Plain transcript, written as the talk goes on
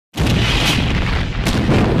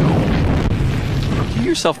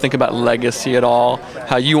yourself think about legacy at all?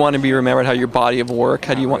 How you want to be remembered? How your body of work?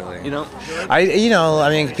 How do you want? You know. I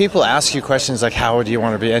mean, people ask you questions like, "How do you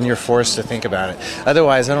want to be?" and you're forced to think about it.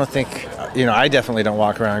 Otherwise, I don't think. I definitely don't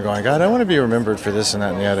walk around going, God, I want to be remembered for this and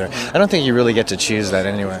that and the other. I don't think you really get to choose that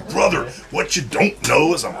anyway. Brother, what you don't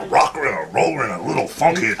know is I'm a rocker and a roller and a little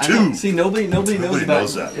funky too. See, nobody knows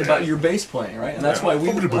about your bass playing, right? And that's why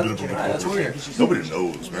that's weird. Nobody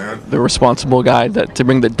knows, man. The responsible guy to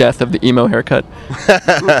bring the death of the emo haircut.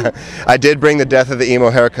 I did bring the death of the emo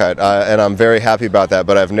haircut, and I'm very happy about that,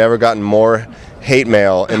 but I've never gotten more hate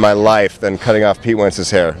mail in my life than cutting off Pete Wentz's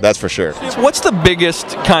hair, that's for sure. What's the biggest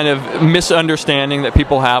kind of misunderstanding that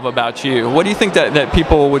people have about you? What do you think that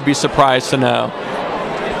people would be surprised to know?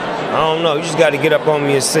 I don't know, you just got to get up on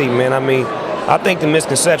me and see, man. I mean, I think the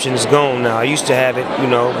misconception is gone now. I used to have it,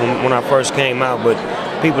 when I first came out, but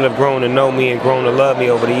people have grown to know me and grown to love me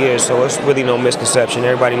over the years, so it's really no misconception.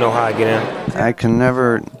 Everybody know how I get in.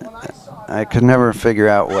 I could never figure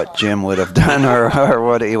out what Jim would have done or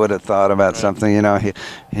what he would have thought about something.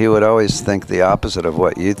 He would always think the opposite of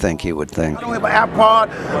what you think he would think. I don't have an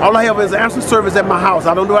iPod. All I have is answer service at my house.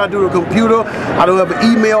 I don't know how to do the computer. I don't have an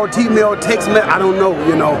email, T-mail, text message. I don't know,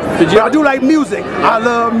 But I do like music. I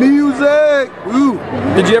love music. Ooh.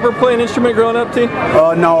 Did you ever play an instrument growing up, T?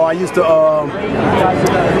 No, I used to,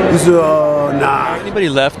 nah. Anybody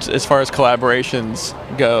left as far as collaborations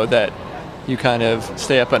go that you kind of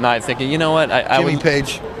stay up at night thinking, you know what, Jimmy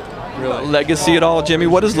Page. Really? Legacy at all, Jimmy?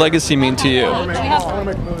 What does legacy mean to you?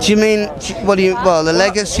 Do you mean, the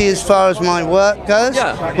legacy as far as my work goes?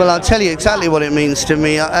 Yeah. Well, I'll tell you exactly what it means to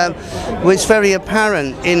me. It's very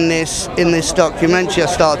apparent in this documentary. I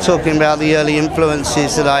start talking about the early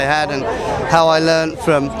influences that I had and how I learned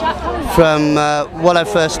from what I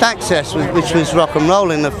first accessed, which was rock and roll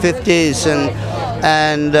in the 50s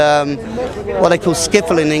and what they call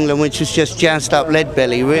skiffle in England, which is just jazzed up lead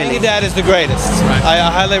belly, really. Your dad is the greatest. I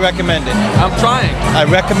highly recommend it. I'm trying. I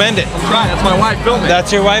recommend it. I'm trying. That's my wife filming.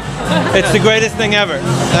 That's your wife? It's the greatest thing ever.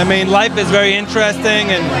 I mean, life is very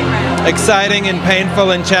interesting and exciting and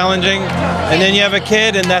painful and challenging. And then you have a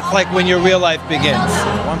kid, and that's like when your real life begins.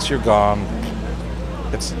 Once you're gone,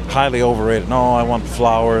 it's highly overrated. No, I want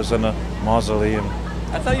flowers and a mausoleum.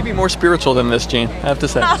 I thought you'd be more spiritual than this, Gene, I have to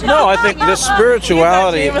say. No, I think the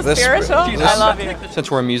spirituality... I love you.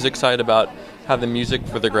 Since we're a music site, about how the music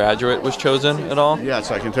for The Graduate was chosen at all?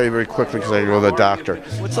 Yes, I can tell you very quickly because I go to the doctor.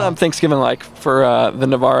 What's Thanksgiving like for the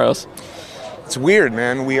Navarros? It's weird,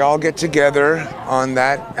 man. We all get together on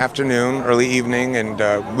that afternoon, early evening, and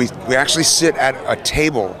we actually sit at a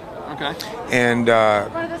table and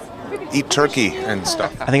eat turkey and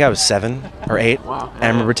stuff. I think I was 7 or 8, and I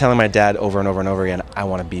remember telling my dad over and over and over again, I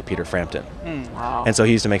want to be Peter Frampton. Wow. And so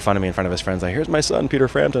he used to make fun of me in front of his friends, like, here's my son, Peter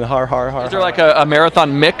Frampton, har, har, har. Is there like a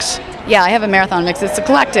marathon mix? Yeah, I have a marathon mix. It's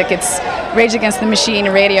eclectic. It's Rage Against the Machine,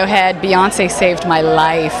 Radiohead, Beyonce Saved My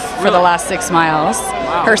Life for the last 6 miles.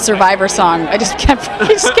 Wow. Her Survivor song. I just kept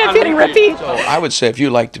hitting repeat. So I would say if you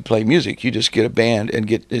like to play music, you just get a band and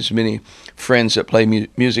get as many friends that play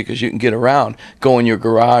music as you can get around. Go in your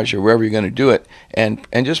garage or wherever you're going to do it and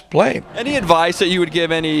just play. Any advice that you would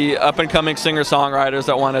give any up-and-coming singer-songwriters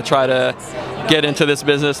that want to try to get into this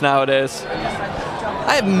business nowadays?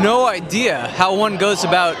 I have no idea how one goes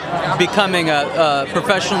about becoming a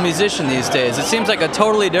professional musician these days. It seems like a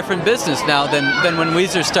totally different business now than when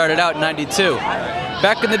Weezer started out in '92.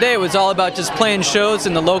 Back in the day, it was all about just playing shows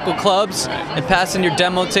in the local clubs and passing your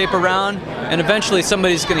demo tape around, and eventually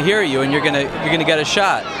somebody's going to hear you and you're gonna get a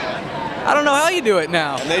shot. I don't know how you do it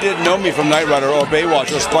now. And they didn't know me from Knight Rider or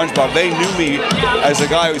Baywatch or SpongeBob. They knew me as a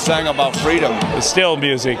guy who sang about freedom. Still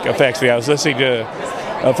music affects me. I was listening to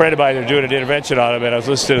a friend of mine who was doing an intervention on him, and I was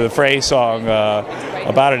listening to the Frey song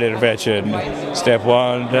about an intervention, Step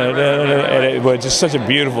One, and it was just such a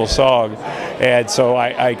beautiful song. And so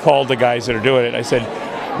I called the guys that are doing it. I said,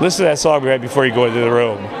 listen to that song right before you go into the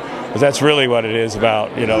room, because that's really what it is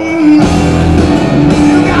about, you know.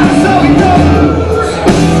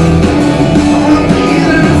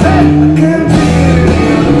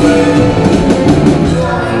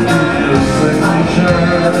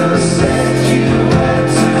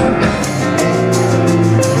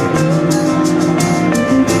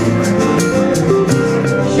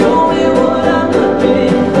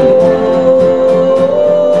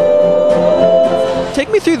 Take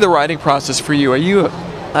me through the writing process for you. Are you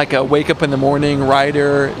like a wake up in the morning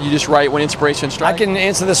writer? You just write when inspiration strikes? I can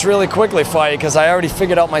answer this really quickly for you because I already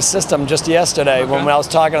figured out my system just yesterday when I was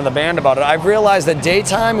talking to the band about it. I've realized that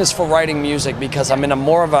daytime is for writing music because I'm in a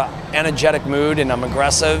more of an energetic mood and I'm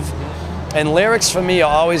aggressive. And lyrics for me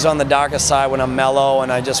are always on the darker side when I'm mellow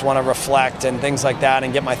and I just want to reflect and things like that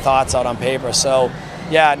and get my thoughts out on paper. So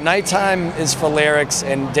Yeah, nighttime is for lyrics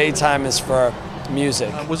and daytime is for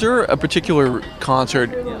music. Was there a particular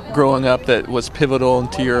concert growing up that was pivotal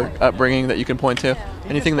to your upbringing that you can point to?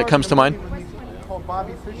 Anything that comes to mind?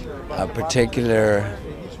 A particular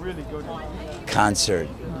concert.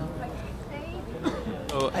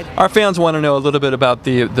 Our fans want to know a little bit about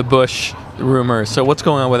the Bush rumors. So what's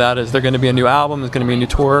going on with that? Is there going to be a new album? Is there going to be a new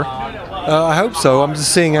tour? I hope so. I'm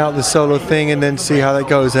just seeing out the solo thing and then see how that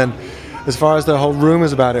goes. And as far as the whole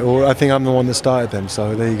rumors about it, well, I think I'm the one that started them.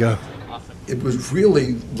 So there you go. It was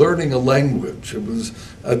really learning a language. It was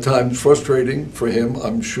at times frustrating for him,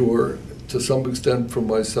 I'm sure, to some extent for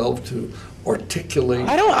myself to articulate.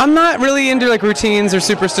 I'm not really into like routines or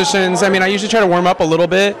superstitions. I mean, I usually try to warm up a little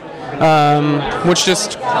bit, which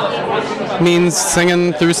just means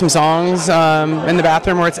singing through some songs in the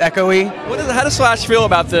bathroom where it's echoey. How does Slash feel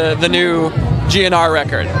about the new GNR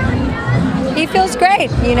record? He feels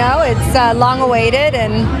great. You know, it's long awaited,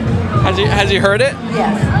 and has he heard it?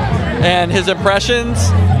 Yes. And his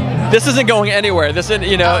impressions. This isn't going anywhere. This isn't,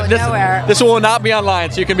 nowhere. This will not be online,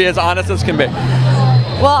 so you can be as honest as can be.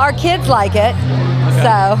 Well, our kids like it,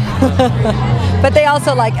 so. But they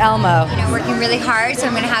also like Elmo. Working really hard, so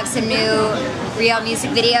I'm going to have some new real music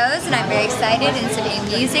videos, and I'm very excited, and some new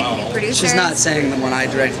music, new producers. She's not saying the one I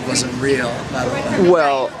directed wasn't real, by the way.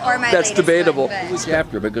 Well, that's debatable. One, week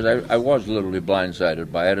after, because I was literally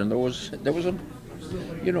blindsided by it, and there was a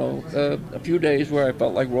few days where I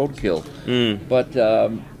felt like roadkill. But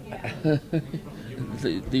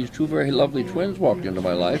these two very lovely twins walked into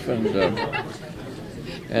my life, and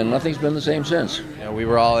nothing's been the same since. We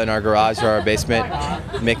were all in our garage or our basement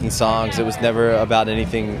making songs. It was never about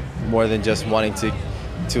anything more than just wanting to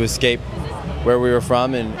escape where we were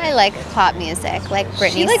from. And I like pop music, like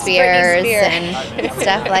Britney likes Spears, Britney and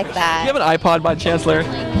stuff like that. Do you have an iPod by chance, Larry?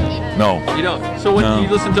 No. You don't? So what, do you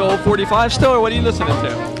listen to old 45 still, or what are you listening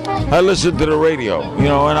to? I listen to the radio,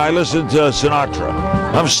 and I listen to Sinatra.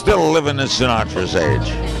 I'm still living in Sinatra's age.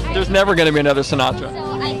 There's never going to be another Sinatra.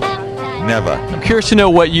 Never. I'm curious to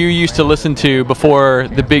know what you used to listen to before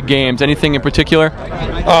the big games. Anything in particular?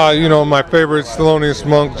 My favorites: Thelonious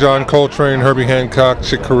Monk, John Coltrane, Herbie Hancock,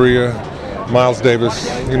 Chick Corea, Miles Davis.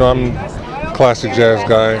 I'm a classic jazz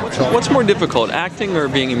guy. What's more difficult, acting or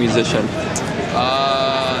being a musician?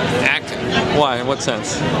 Acting. Why? In what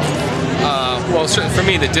sense? Well, for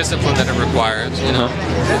me, the discipline that it requires.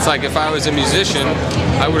 It's like if I was a musician,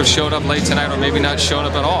 I would have showed up late tonight, or maybe not shown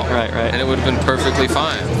up at all. Right. And it would have been perfectly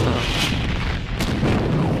fine.